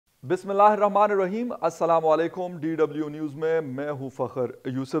बिस्मिल्लाहिर्रहमानिर्रहीम। अस्सलाम वालेकुम। DW न्यूज़ में मैं हूँ फ़खर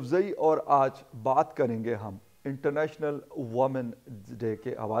यूसुफजई और आज बात करेंगे हम इंटरनेशनल वुमेन डे के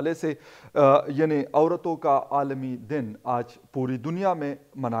हवाले से। यानी औरतों का आलमी दिन आज पूरी दुनिया में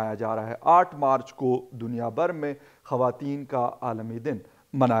मनाया जा रहा है। 8 मार्च को दुनिया भर में ख़वातीन का आलमी दिन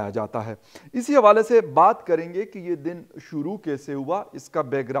मनाया जाता है। इसी हवाले से बात करेंगे कि ये दिन शुरू कैसे हुआ, इसका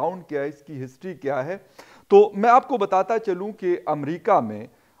बैकग्राउंड क्या है, इसकी हिस्ट्री क्या है। तो मैं आपको बताता चलूँ कि अमेरिका में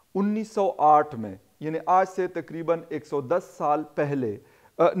 1908 में, यानी आज से तकरीबन 110 साल पहले,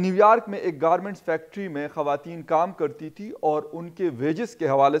 न्यूयॉर्क में एक गारमेंट्स फैक्ट्री में ख़वातीन काम करती थी और उनके वेजेस के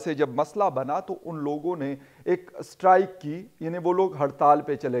हवाले से जब मसला बना तो उन लोगों ने एक स्ट्राइक की, यानी वो लोग हड़ताल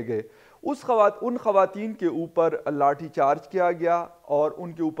पे चले गए। उन ख़वातीन के ऊपर लाठी चार्ज किया गया और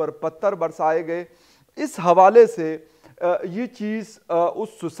उनके ऊपर पत्थर बरसाए गए। इस हवाले से ये चीज़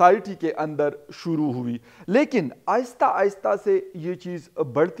उस सोसाइटी के अंदर शुरू हुई, लेकिन आहिस्ता आहिस्ता से ये चीज़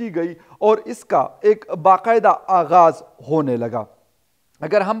बढ़ती गई और इसका एक बाकायदा आगाज़ होने लगा।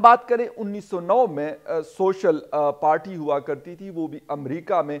 अगर हम बात करें 1909 में सोशल पार्टी हुआ करती थी, वो भी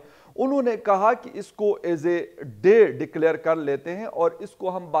अमेरिका में। उन्होंने कहा कि इसको एज ए डे डिक्लेयर कर लेते हैं और इसको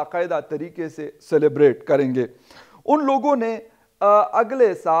हम बाकायदा तरीके से सेलिब्रेट करेंगे। उन लोगों ने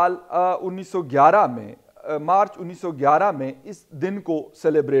अगले साल 1911 में, मार्च 1911 में इस दिन को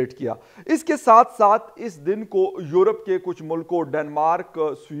सेलिब्रेट किया। इसके साथ साथ इस दिन को यूरोप के कुछ मुल्कों डेनमार्क,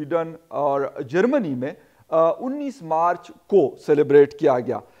 स्वीडन और जर्मनी में 19 मार्च को सेलिब्रेट किया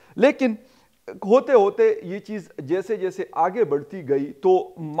गया। लेकिन होते होते ये चीज़ जैसे जैसे आगे बढ़ती गई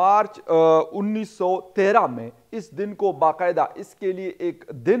तो मार्च 1913 में इस दिन को बाकायदा इसके लिए एक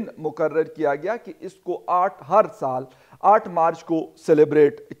दिन मुकर्रर किया गया कि इसको हर साल 8 मार्च को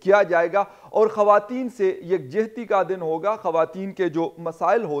सेलिब्रेट किया जाएगा और ख़वातीन से यकजहती का दिन होगा। ख़वातीन के जो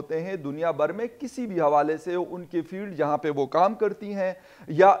मसाइल होते हैं दुनिया भर में किसी भी हवाले से हो, उनके फील्ड जहाँ पे वो काम करती हैं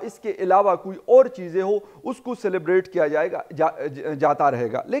या इसके अलावा कोई और चीज़ें हो, उसको सेलिब्रेट किया जाता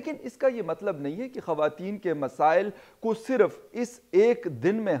रहेगा। लेकिन इसका ये मतलब नहीं है कि ख़वातीन के मसाइल को सिर्फ इस एक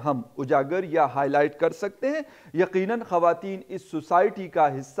दिन में हम उजागर या हाईलाइट कर सकते हैं। यकीनन ख़वातीन इस सोसाइटी का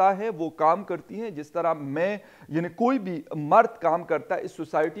हिस्सा है, वो काम करती हैं जिस तरह मैं, यानी कोई भी मर्द काम करता है इस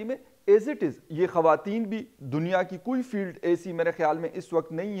सोसाइटी में, एज इट इज़ ये ख़वातीन भी। दुनिया की कोई फील्ड ऐसी मेरे ख्याल में इस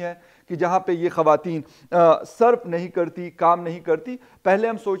वक्त नहीं है कि जहाँ पे ये ख़वातीन सर्व नहीं करती, काम नहीं करती। पहले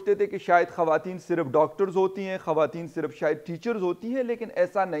हम सोचते थे कि शायद ख़वातीन सिर्फ डॉक्टर्स होती हैं, ख़वातीन सिर्फ शायद टीचर्स होती हैं, लेकिन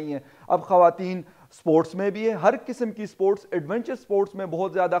ऐसा नहीं है। अब ख़वातीन स्पोर्ट्स में भी है, हर किस्म की स्पोर्ट्स, एडवेंचर स्पोर्ट्स में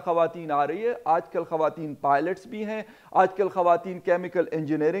बहुत ज़्यादा ख़वातीन आ रही है। आजकल ख़वातीन पायलट्स भी हैं, आजकल ख़वातीन केमिकल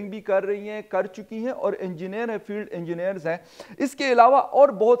इंजीनियरिंग भी कर रही हैं, कर चुकी हैं और इंजीनियर हैं, फील्ड इंजीनियर्स हैं। इसके अलावा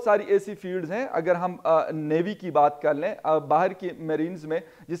और बहुत सारी ऐसी फील्ड्स हैं। अगर हम नेवी की बात कर लें, बाहर की मरीन्स में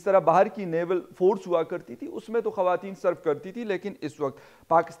जिस तरह बाहर की नेवल फोर्स हुआ करती थी उसमें तो ख़वातीन सर्व करती थी, लेकिन इस वक्त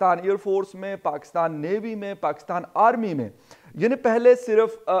पाकिस्तान एयरफोर्स में, पाकिस्तान नेवी में, पाकिस्तान आर्मी में, यानी पहले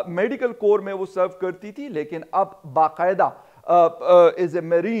सिर्फ मेडिकल कोर में वो सर्व करती थी, लेकिन अब बाकायदा एज ए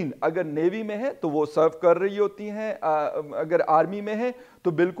मरीन अगर नेवी में है तो वो सर्व कर रही होती हैं। अगर आर्मी में है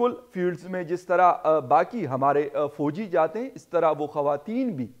तो बिल्कुल फील्ड्स में जिस तरह बाकी हमारे फौजी जाते हैं इस तरह वो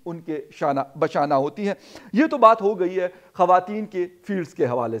ख़वातीन भी उनके शाना बशाना होती हैं। ये तो बात हो गई है ख़वातीन के फील्ड्स के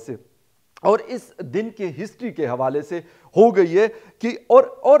हवाले से और इस दिन के हिस्ट्री के हवाले से हो गई है कि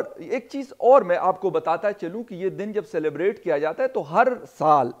और एक चीज़ और मैं आपको बताता चलूं कि ये दिन जब सेलिब्रेट किया जाता है तो हर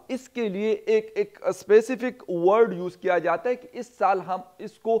साल इसके लिए एक स्पेसिफिक वर्ड यूज़ किया जाता है कि इस साल हम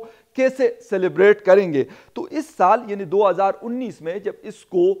इसको कैसे सेलिब्रेट करेंगे। तो इस साल यानी 2019 में जब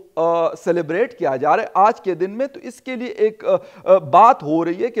इसको सेलिब्रेट किया जा रहा है आज के दिन में, तो इसके लिए एक बात हो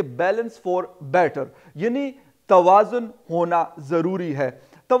रही है कि बैलेंस फॉर बेटर, यानी तवाज़ुन होना ज़रूरी है।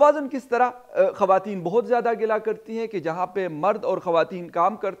 तवाज़ुन किस तरह? ख़वातीन बहुत ज़्यादा गिला करती हैं कि जहाँ पे मर्द और ख़वातीन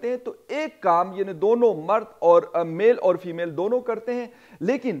काम करते हैं तो एक काम यानी दोनों मर्द और मेल और फीमेल दोनों करते हैं,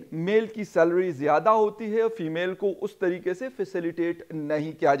 लेकिन मेल की सैलरी ज़्यादा होती है, फीमेल को उस तरीके से फैसिलिटेट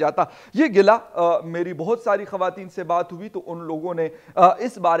नहीं किया जाता। ये गिला मेरी बहुत सारी ख़वातीन से बात हुई तो उन लोगों ने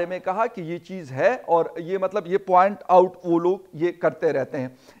इस बारे में कहा कि ये चीज़ है और ये मतलब ये पॉइंट आउट वो लोग ये करते रहते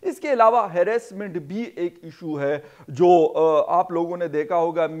हैं। इसके अलावा हैरेसमेंट भी एक इशू है जो आप लोगों ने देखा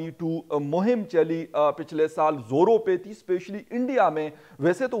होगा। मी टू मुहिम चली पिछले साल जोरों पे थी, स्पेशली इंडिया में,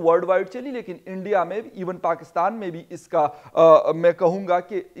 वैसे तो वर्ल्ड वाइड चली लेकिन इंडिया में भी, इवन पाकिस्तान में भी इसका मैं कहूँगा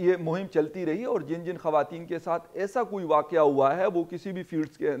कि ये मुहिम चलती रही और जिन जिन ख़वातीन के साथ ऐसा कोई वाक़या हुआ है वो किसी भी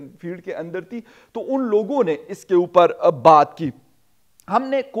फील्ड के अंदर थी तो उन लोगों ने इसके ऊपर बात की।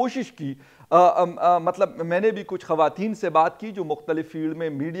 हमने कोशिश की मतलब मैंने भी कुछ ख़वातीन से बात की जो मुख्तलिफ फील्ड में,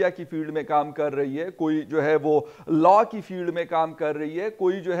 मीडिया की फील्ड में काम कर रही है, कोई जो है वो लॉ की फील्ड में काम कर रही है,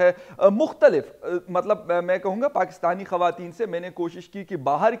 कोई जो है मुख्तलिफ मतलब मैं कहूँगा पाकिस्तानी ख़वातीन से मैंने कोशिश की कि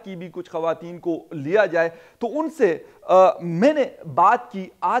बाहर की भी कुछ ख़वातीन को लिया जाए। तो उनसे मैंने बात की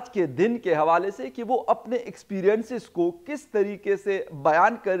आज के दिन के हवाले से कि वो अपने एक्सपीरियंसेस को किस तरीके से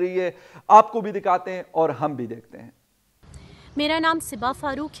बयान कर रही है। आपको भी दिखाते हैं और हम भी देखते हैं। मेरा नाम सिबा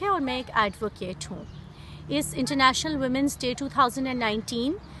फारूक है और मैं एक एडवोकेट हूँ। इस इंटरनेशनल वुमेंस डे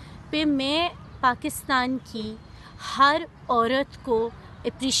 2019 पे मैं पाकिस्तान की हर औरत को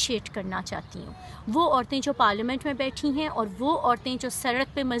अप्रिशिएट करना चाहती हूँ। वो औरतें जो पार्लियामेंट में बैठी हैं और वो औरतें जो सड़क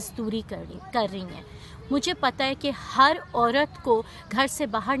पे मजदूरी कर रही हैं। मुझे पता है कि हर औरत को घर से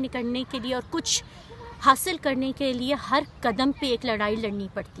बाहर निकलने के लिए और कुछ हासिल करने के लिए हर कदम पे एक लड़ाई लड़नी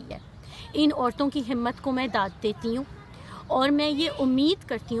पड़ती है। इन औरतों की हिम्मत को मैं दाद देती हूँ और मैं ये उम्मीद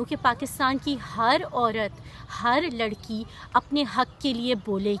करती हूँ कि पाकिस्तान की हर औरत, हर लड़की अपने हक़ के लिए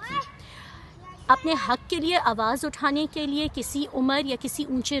बोलेगी। अपने हक़ के लिए आवाज़ उठाने के लिए किसी उम्र या किसी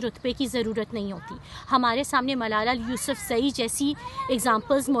ऊंचे रुतबे की ज़रूरत नहीं होती। हमारे सामने मलाला यूसुफज़ई जैसी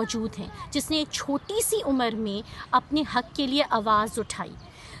एग्ज़ाम्पल्स मौजूद हैं जिसने एक छोटी सी उम्र में अपने हक़ के लिए आवाज़ उठाई।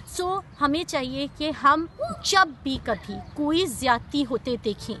 हमें चाहिए कि हम जब भी कभी कोई ज़्यादती होते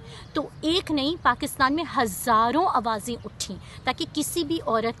देखें तो एक नहीं, पाकिस्तान में हज़ारों आवाज़ें उठें ताकि किसी भी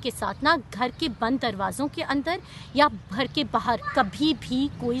औरत के साथ ना घर के बंद दरवाज़ों के अंदर या घर के बाहर कभी भी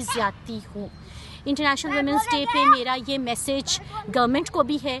कोई ज़्यादती हो। इंटरनेशनल वुमेंस डे पे मेरा ये मैसेज गवर्नमेंट को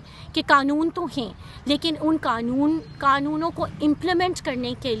भी है कि कानून तो हैं लेकिन उन कानूनों को इम्प्लीमेंट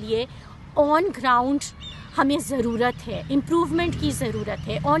करने के लिए ऑन ग्राउंड हमें ज़रूरत है, इम्प्रूवमेंट की ज़रूरत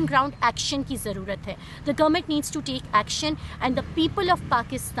है, ऑन ग्राउंड एक्शन की ज़रूरत है। The government needs to take action and the people of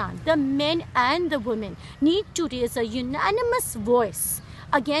Pakistan, the main and the women need to raise a unanimous voice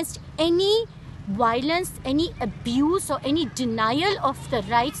against any violence, any abuse or any denial of the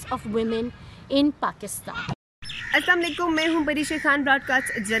rights of women in Pakistan. अस्सलाम वालेकुम, मैं हूं Parisha Khan,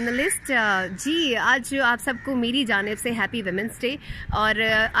 broadcast journalist. जी, आज आप सबको मेरी जानिब से हैप्पी वुमेंस डे। और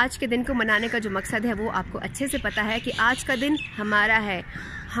आज के दिन को मनाने का जो मकसद है वो आपको अच्छे से पता है कि आज का दिन हमारा है,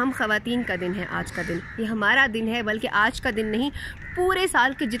 हम ख़वातीन का दिन है। आज का दिन ये हमारा दिन है, बल्कि आज का दिन नहीं, पूरे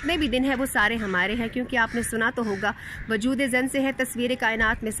साल के जितने भी दिन हैं वो सारे हमारे हैं। क्योंकि आपने सुना तो होगा, वजूद ज़न से है तस्वीर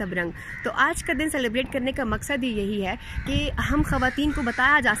कायनात में सब रंग। तो आज का दिन सेलिब्रेट करने का मकसद ही यही है कि हम ख़वातीन को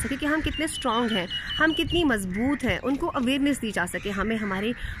बताया जा सके कि हम कितने स्ट्रॉन्ग हैं, हम कितनी मजबूत हैं, उनको अवेयरनेस दी जा सके। हमें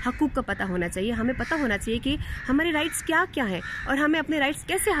हमारे हकूक़ का पता होना चाहिए, हमें पता होना चाहिए कि हमारे राइट्स क्या क्या हैं और हमें अपने राइट्स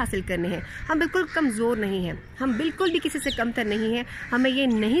कैसे हासिल करने हैं। हम बिल्कुल कमज़ोर नहीं हैं, हम बिल्कुल भी किसी से कमतर नहीं हैं। हमें ये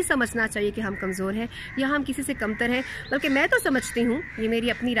नहीं समझना चाहिए कि हम कमज़ोर हैं या हम किसी से कमतर हैं, बल्कि मैं तो समझती हूँ, ये मेरी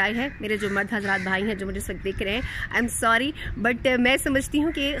अपनी राय है, मेरे जो मर्द हजरात भाई हैं जो मुझे इस वक्त देख रहे हैं, आई एम सॉरी, बट मैं समझती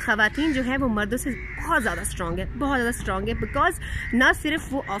हूँ कि ख़वातीन जो है वो मर्दों से बहुत ज़्यादा स्ट्रॉन्ग है, बहुत ज़्यादा स्ट्रॉन्ग है। बिकॉज ना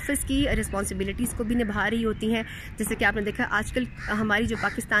सिर्फ वो ऑफिस की रिस्पॉन्सिबिलिटीज़ को भी निभा रही होती हैं, जैसे कि आपने देखा आजकल हमारी जो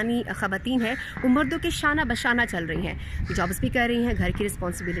पाकिस्तानी ख़वातीन हैं वो मर्दों के शाना बशाना चल रही हैं, जॉब्स भी कर रही हैं, घर की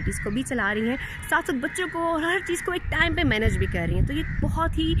रिस्पॉन्सिबिलिटीज़ को भी चला रही हैं, साथ साथ बच्चों को और हर चीज़ को एक टाइम पे मैनेज भी कर रही हैं। तो ये बहुत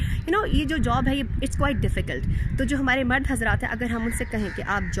ही ये जो जॉब है ये इट्स क्वाइट डिफ़िकल्ट। तो जो हमारे मर्द हजरात हैं, अगर हम उनसे कहें कि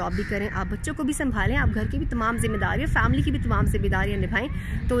आप जॉब भी करें, आप बच्चों को भी संभालें, आप घर की भी तमाम जिम्मेदारियाँ, फैमिली की भी तमाम जिम्मेदारियाँ निभाएं,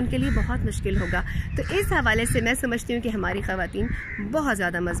 तो उनके लिए बहुत मुश्किल होगा। तो इस हवाले से मैं समझती हूँ कि हमारी ख़वातीन बहुत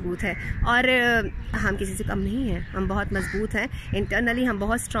ज़्यादा मजबूत है और हम किसी से कम नहीं हैं, हम बहुत मजबूत हैं, इंटरनली हम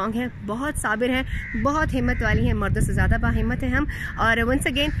बहुत स्ट्रॉन्ग हैं, बहुत साबिर हैं, बहुत हिम्मत वाली हैं, मर्दों से ज़्यादा बाहिम्मत हैं हम। और once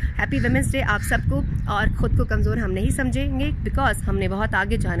again happy women's day आप सबको। और ख़ुद को कमज़ोर हम नहीं समझेंगे, बिकॉज हमने बहुत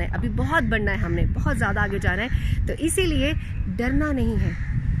आगे जाना है, अभी बहुत बढ़ना है, हमने बहुत ज़्यादा आगे जाना है। तो इसीलिए डरना नहीं है,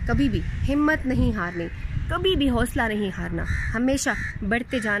 कभी भी हिम्मत नहीं हारनी, कभी भी हौसला नहीं हारना, हमेशा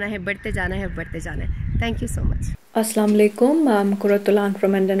बढ़ते जाना है, बढ़ते जाना है, बढ़ते जाना है। Thank you so much. Assalamu alaikum. I'm Kuratulan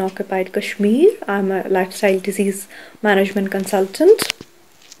from Indian Occupied Kashmir. I'm a lifestyle disease management consultant.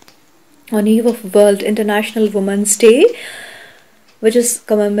 On eve of World International Women's Day, which is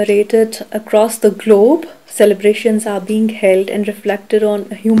commemorated across the globe, celebrations are being held and reflected on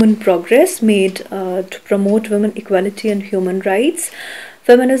human progress made to promote women equality and human rights.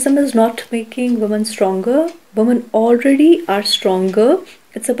 Feminism is not making women stronger. Women already are stronger.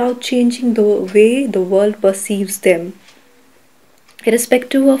 It's about changing the way the world perceives them.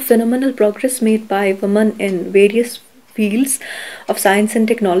 Irrespective of phenomenal progress made by women in various fields of science and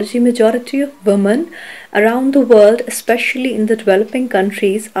technology, majority of women around the world, especially in the developing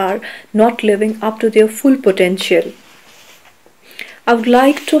countries, are not living up to their full potential. I would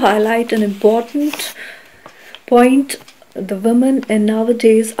like to highlight an important point. The women in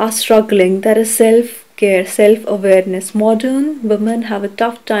nowadays are struggling, that is self-care, self-awareness. Modern women have a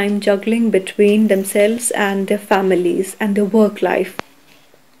tough time juggling between themselves and their families and their work life.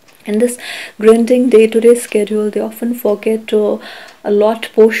 In this grinding day-to-day schedule, they often forget to allot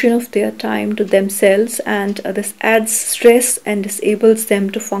portion of their time to themselves, and this adds stress and disables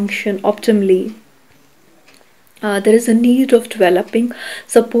them to function optimally. There is a need of developing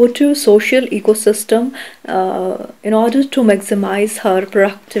supportive social ecosystem in order to maximize her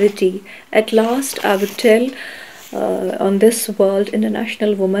productivity. At last, I would tell on this World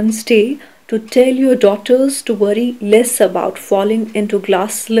International Women's Day to tell your daughters to worry less about falling into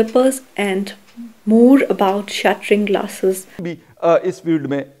glass slippers and more about shattering glasses. भी इस field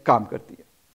में काम करती